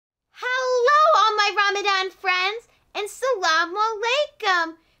Ramadan friends, and Salaam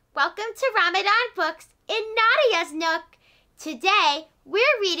Alaikum. Welcome to Ramadan Books in Nadia's Nook. Today, we're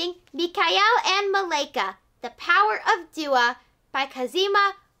reading Mikhail and Malaika, The Power of Dua by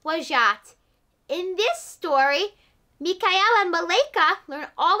Kazima Wajahat. In this story, Mikhail and Malaika learn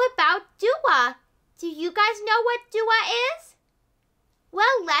all about dua. Do you guys know what dua is?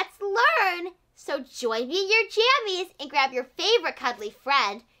 Well, let's learn. So join me in your jammies and grab your favorite cuddly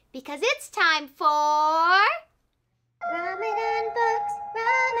friend because it's time for Ramadan Books,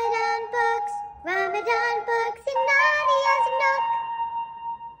 Ramadan Books, Ramadan Books in Nadia's Nook.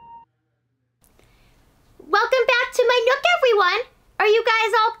 Welcome back to my Nook, everyone. Are you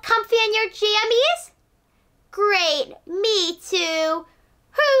guys all comfy in your jammies? Great, me too.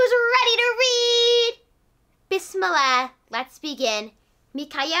 Who's ready to read? Bismillah, let's begin.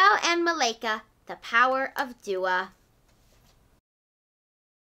 Mikhail and Malaika, The Power of Dua.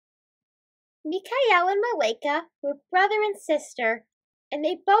 Mikhail and Malaika were brother and sister, and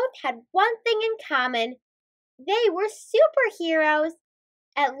they both had one thing in common. They were superheroes.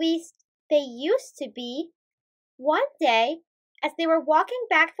 At least, they used to be. One day, as they were walking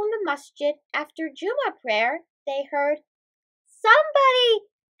back from the masjid after Jummah prayer, they heard, "Somebody,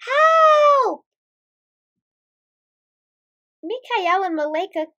 help!" Mikhail and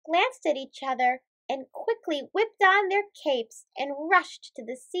Malaika glanced at each other and quickly whipped on their capes and rushed to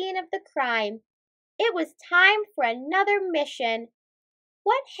the scene of the crime. It was time for another mission.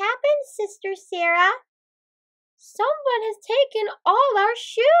 "What happened, Sister Sarah?" "Someone has taken all our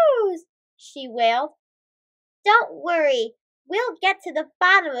shoes," she wailed. "Don't worry, we'll get to the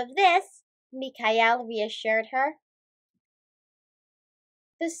bottom of this," Mikhail reassured her.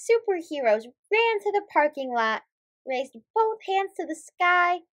 The superheroes ran to the parking lot, raised both hands to the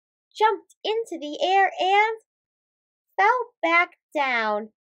sky, jumped into the air, and fell back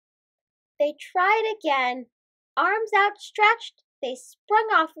down. They tried again. Arms outstretched, they sprung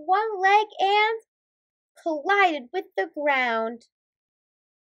off one leg and collided with the ground.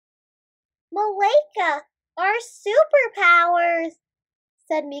 "Malaika, our superpowers,"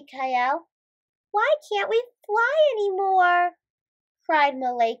 said Mikhail. "Why can't we fly anymore?" cried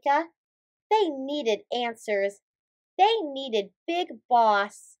Malaika. They needed answers. They needed Big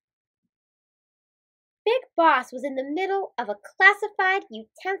Boss. Big Boss was in the middle of a classified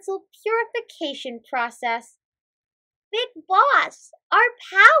utensil purification process. "Big Boss, our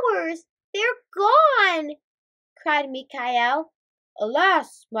powers, they're gone!" cried Mikhail.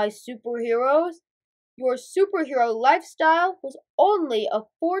 "Alas, my superheroes, your superhero lifestyle was only a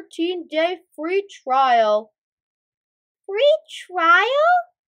 14-day free trial." "Free trial?"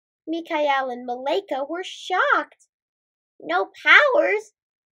 Mikhail and Malaika were shocked. "No powers?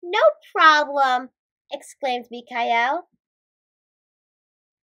 No problem," exclaimed Mikhail.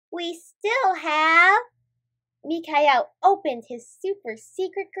 "We still have..." Mikhail opened his super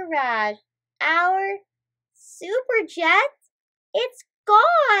secret garage. "Our super jet? It's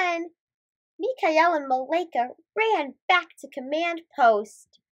gone!" Mikhail and Malaika ran back to command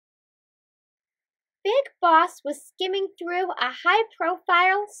post. Big Boss was skimming through a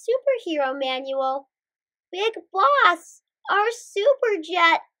high-profile superhero manual. "Big Boss, our super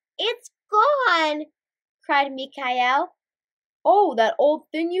jet, it's gone!" cried Mikhail. "Oh, that old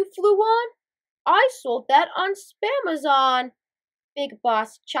thing you flew on? I sold that on Spamazon," Big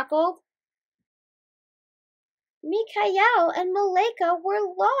Boss chuckled. Mikhail and Malaika were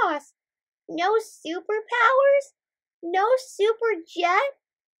lost. No superpowers? No super jet?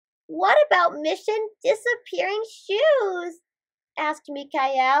 "What about Mission Disappearing Shoes?" asked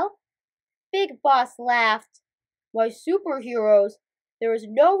Mikhail. Big Boss laughed. "My superheroes, there is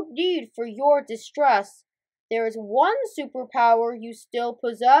no need for your distress. There is one superpower you still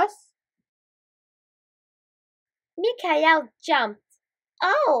possess." Mikhail jumped.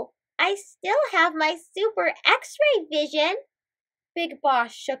 "Oh, I still have my super X-ray vision." Big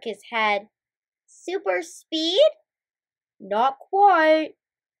Boss shook his head. "Super speed?" "Not quite."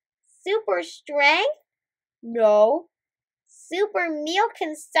 "Super strength?" "No." "Super meal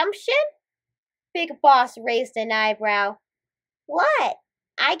consumption?" Big Boss raised an eyebrow. "What?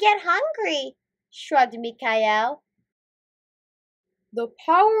 I get hungry," shrugged Mikhail. "The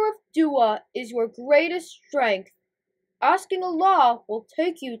power of dua is your greatest strength. Asking Allah will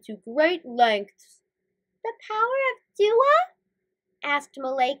take you to great lengths." "The power of dua?" asked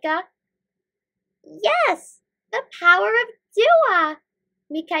Malaika. "Yes, the power of dua!"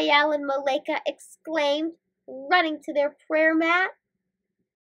 Mikhail and Malaika exclaimed, running to their prayer mat.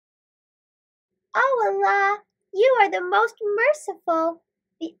 "Oh Allah, you are the most merciful,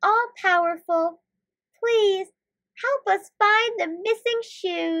 the all-powerful. Please help us find the missing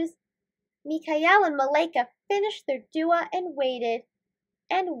shoes." Mikhail and Malika finished their dua and waited,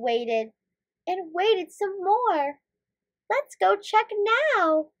 and waited, and waited some more. Let's go check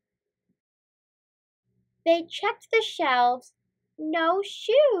now. They checked the shelves. No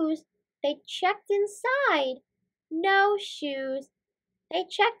shoes. They checked inside. No shoes. They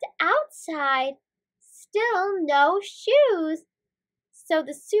checked outside. Still no shoes. So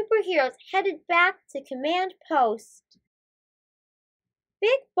the superheroes headed back to command post.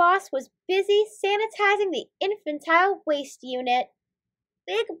 Big Boss was busy sanitizing the infantile waste unit.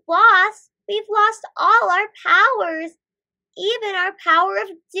 Big Boss, we've lost all our powers, even our power of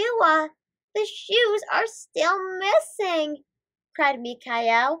dua. The shoes are still missing, cried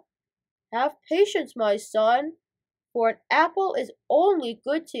Mikhail. Have patience, my son, for an apple is only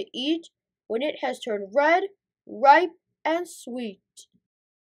good to eat when it has turned red, ripe, and sweet.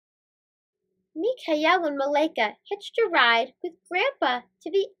 Mikhail and Malika hitched a ride with Grandpa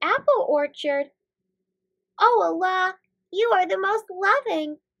to the apple orchard. Oh Allah, you are the most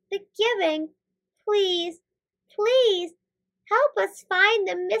loving, the giving. Please, please, help us find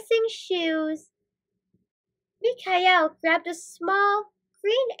the missing shoes. Mikhail grabbed a small,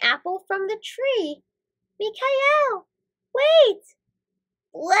 green apple from the tree. Mikhail, wait!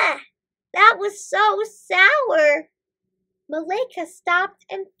 Bleh, that was so sour. Malika stopped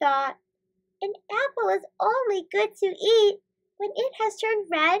and thought. An apple is only good to eat when it has turned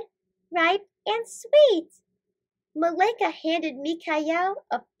red, ripe, and sweet. Malika handed Mikhail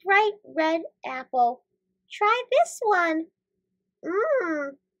a bright red apple. Try this one.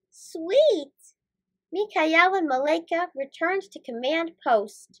 Sweet. Mikhail and Malika returned to command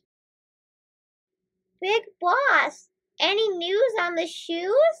post. Big Boss, any news on the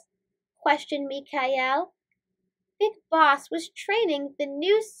shoes? Questioned Mikhail. Big Boss was training the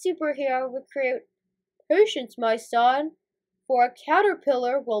new superhero recruit. Patience, my son, for a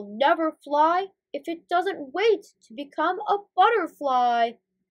caterpillar will never fly if it doesn't wait to become a butterfly.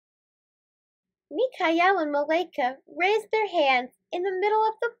 Mikhail and Malika raised their hands in the middle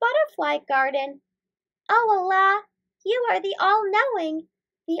of the butterfly garden. Oh Allah, you are the all-knowing,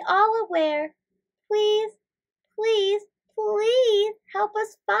 the all-aware. Please, please, please help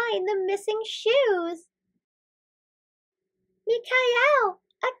us find the missing shoes. Mikhail,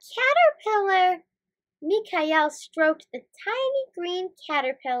 a caterpillar! Mikhail stroked the tiny green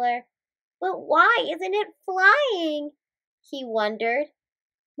caterpillar. But why isn't it flying? He wondered.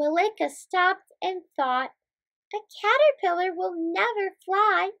 Malika stopped and thought, a caterpillar will never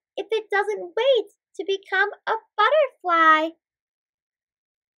fly if it doesn't wait to become a butterfly.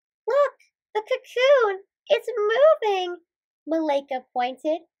 Look, the cocoon, it's moving, Malika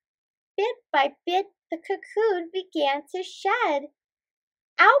pointed. Bit by bit, the cocoon began to shed.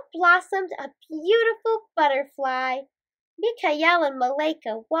 Out blossomed a beautiful butterfly. Mikhail and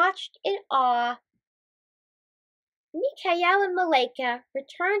Malika watched in awe. Mikhail and Malika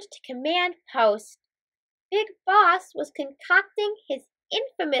returned to command post. Big Boss was concocting his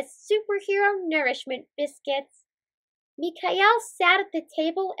infamous superhero nourishment biscuits. Mikhail sat at the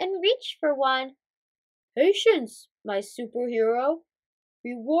table and reached for one. Patience, my superhero.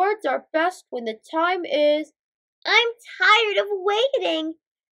 Rewards are best when the time is. I'm tired of waiting.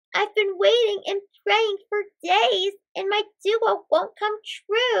 I've been waiting and praying for days, and my dua won't come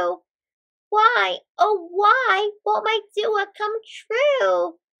true. Why, oh why won't my dua come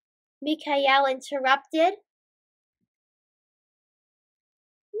true? Mikhail interrupted.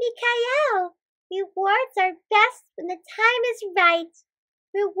 Mikhail, rewards are best when the time is right.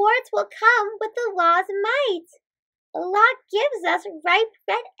 Rewards will come with the law's might. Allah gives us ripe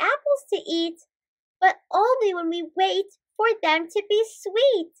red apples to eat, but only when we wait for them to be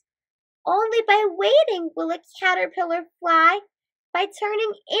sweet. Only by waiting will a caterpillar fly, by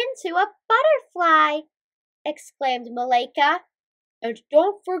turning into a butterfly, exclaimed Malika. And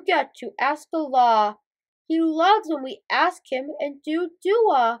don't forget to ask Allah. He loves when we ask him and do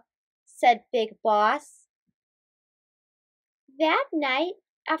dua, said Big Boss. That night,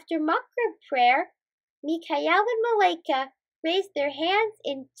 after Maghrib prayer, Mikhail and Malika raised their hands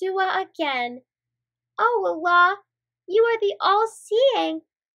in dua again. Oh Allah, you are the all-seeing,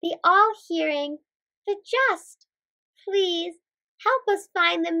 the all-hearing, the just. Please help us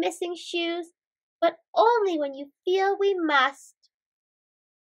find the missing shoes, but only when you feel we must.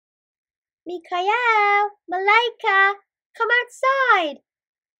 Mikhail, Malika, come outside,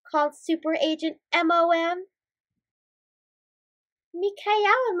 called Super Agent MOM.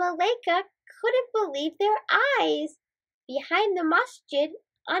 Mikhail and Malika couldn't believe their eyes. Behind the masjid,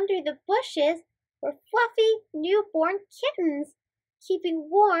 under the bushes, were fluffy newborn kittens, keeping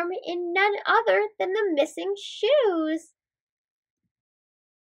warm in none other than the missing shoes.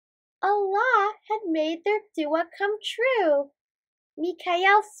 Allah had made their dua come true.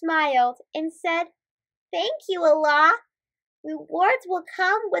 Mikael smiled and said, "Thank you, Allah. Rewards will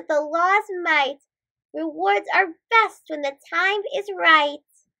come with Allah's might. Rewards are best when the time is right."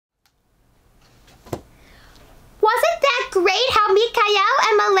 Wasn't that great how Mikael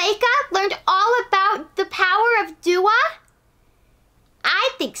and Malaika learned all about the power of dua?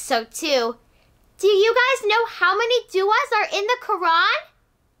 I think so too. Do you guys know how many duas are in the Quran?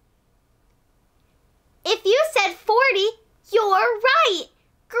 If you said 40, you're right.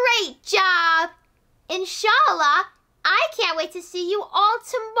 Great job. Inshallah, I can't wait to see you all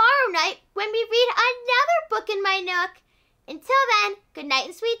tomorrow night when we read another book in my Nook. Until then, good night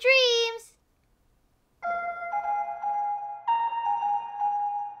and sweet dreams.